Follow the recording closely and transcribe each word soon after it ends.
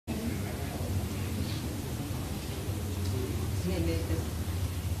അതിലേക്ക്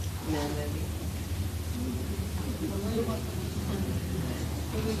ഞാൻ വേണ്ടി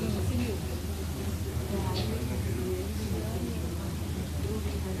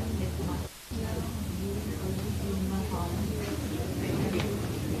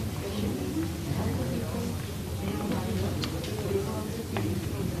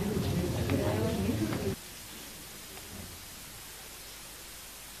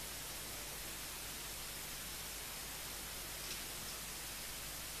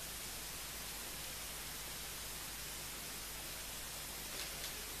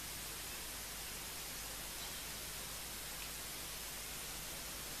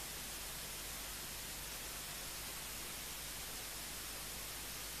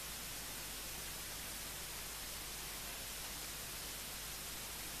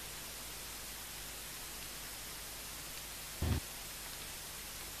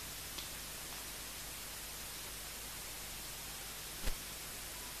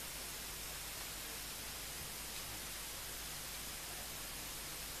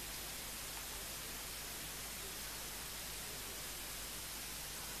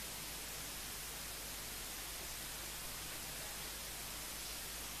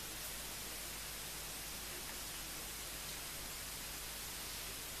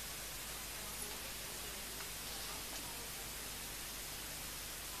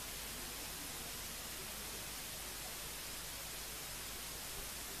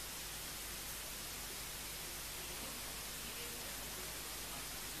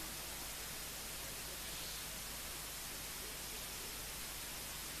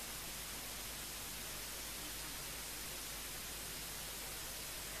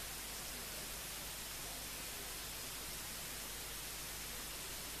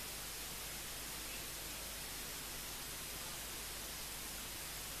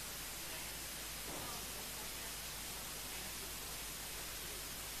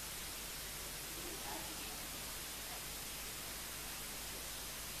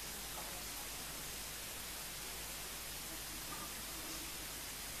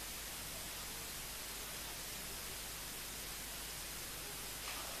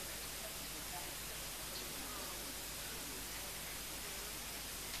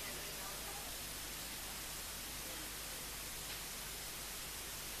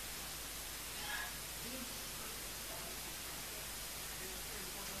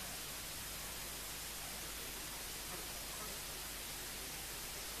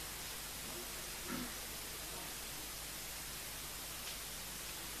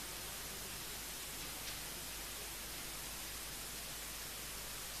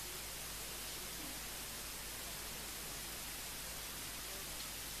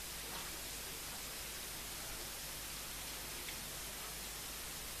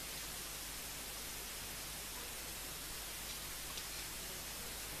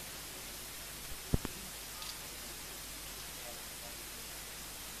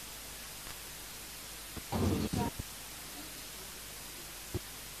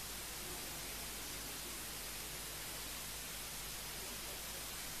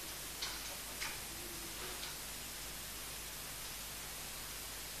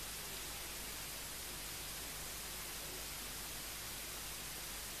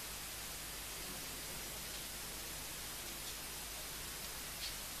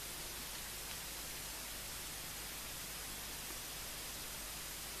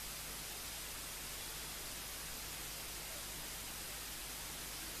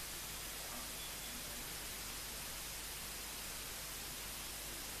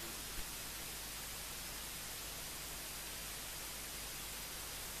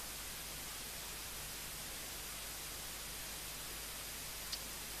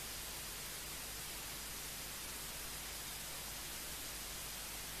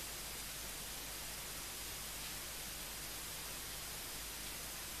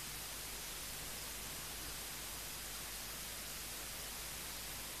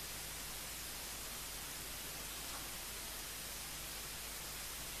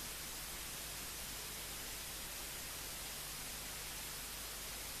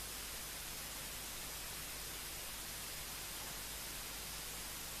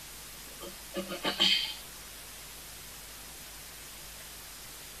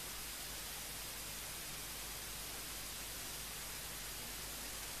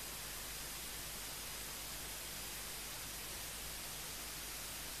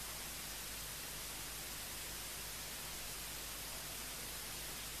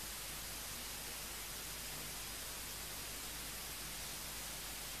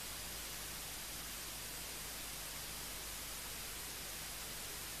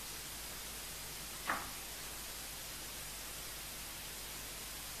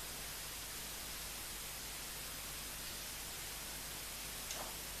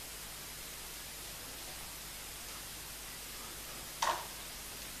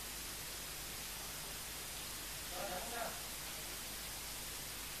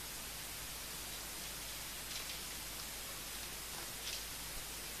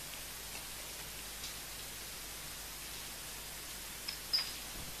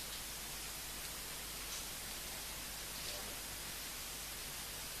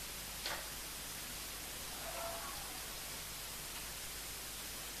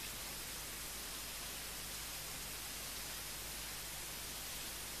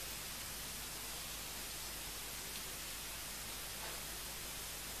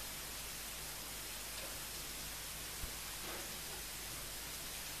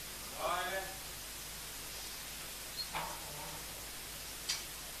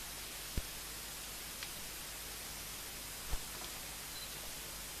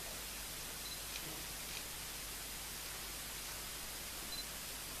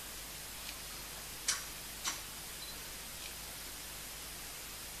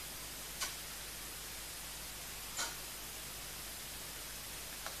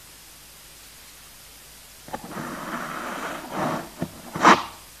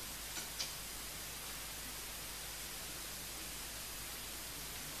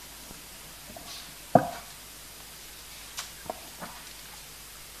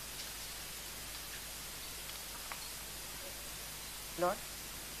Lord,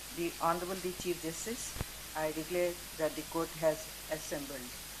 the Honorable the Chief Justice, I declare that the court has assembled.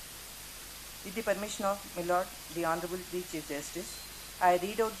 With the permission of my Lord, the Honorable the Chief Justice, I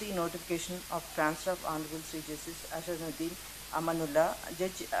read out the notification of transfer of Honorable Sri Justice Ahsanuddin Amanullah,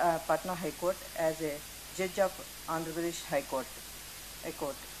 Judge Patna High Court, as a Judge of Andhra Pradesh High Court.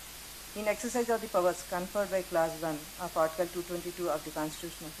 In exercise of the powers conferred by Clause 1 of Article 222 of the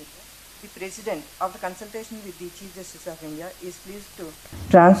Constitution of India, the President, after consultation with the Chief Justice of India, is pleased to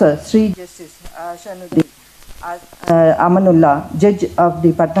transfer Sri Justice Ahsanuddin Amanullah, Judge of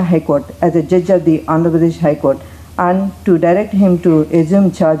the Patna High Court, as a Judge of the Andhra Pradesh High Court, and to direct him to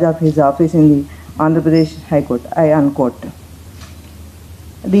assume charge of his office in the Andhra Pradesh High Court. I unquote.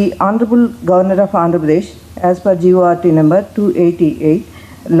 The Honorable Governor of Andhra Pradesh, as per GORT number 288,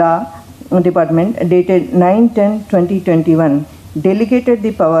 Law Department, dated 9/10/2021, delegated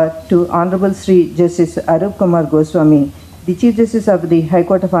the power to Honorable Sri Justice Arup Kumar Goswami, the Chief Justice of the High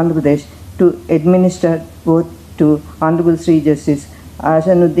Court of Andhra Pradesh, to administer oath to Honorable Sri Justice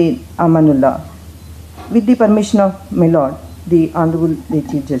Ahsanuddin Amanullah. With the permission of my Lord, the Honorable the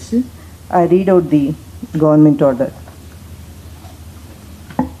Chief Justice, I read out the government order.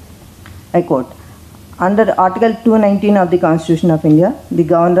 I quote, under Article 219 of the Constitution of India, the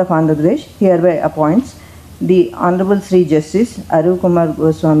Governor of Andhra Pradesh hereby appoints the Honorable Sri Justice Arup Kumar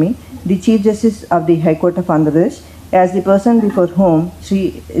Goswami, the Chief Justice of the High Court of Andhra Pradesh, as the person before whom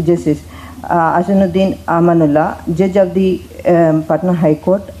Sri Justice Ahsanuddin Amanullah, Judge of the Patna High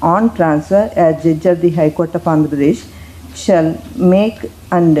Court, on transfer as Judge of the High Court of Andhra Pradesh, shall make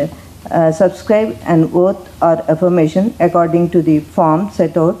and subscribe an oath or affirmation according to the form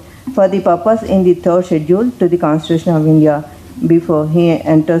set out for the purpose in the third schedule to the Constitution of India before he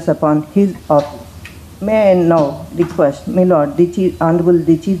enters upon his office. May I now request my Lord, the Honorable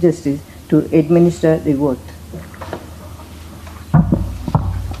the Chief Justice, to administer the oath.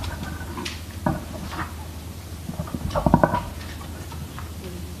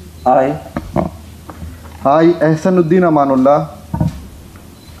 I, Ahsanuddin Amanullah,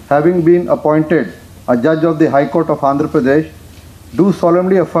 having been appointed a Judge of the High Court of Andhra Pradesh, do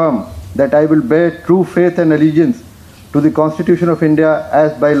solemnly affirm that I will bear true faith and allegiance to the Constitution of India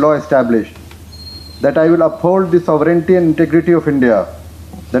as by law established, that I will uphold the sovereignty and integrity of India,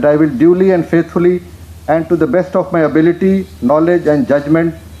 that I will duly and faithfully and to the best of my ability, knowledge and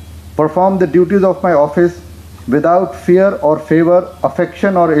judgment perform the duties of my office without fear or favor,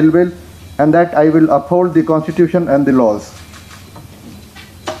 affection or ill will, and that I will uphold the Constitution and the laws.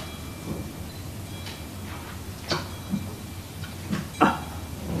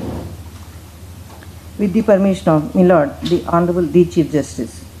 With the permission of my Lord, the Honorable the Chief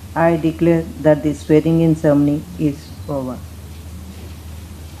Justice, I declare that the swearing-in ceremony is over.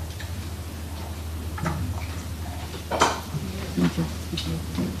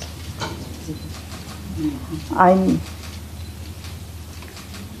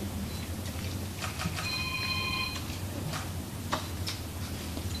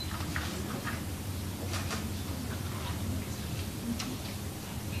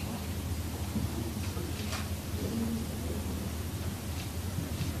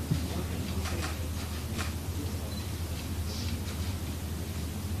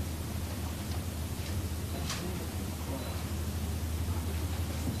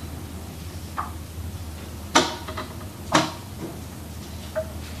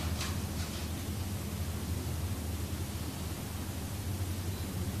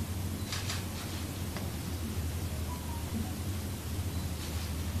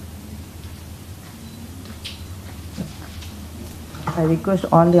 I request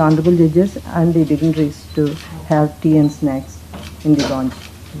all the honorable judges and the dignitaries to have tea and snacks in the lounge.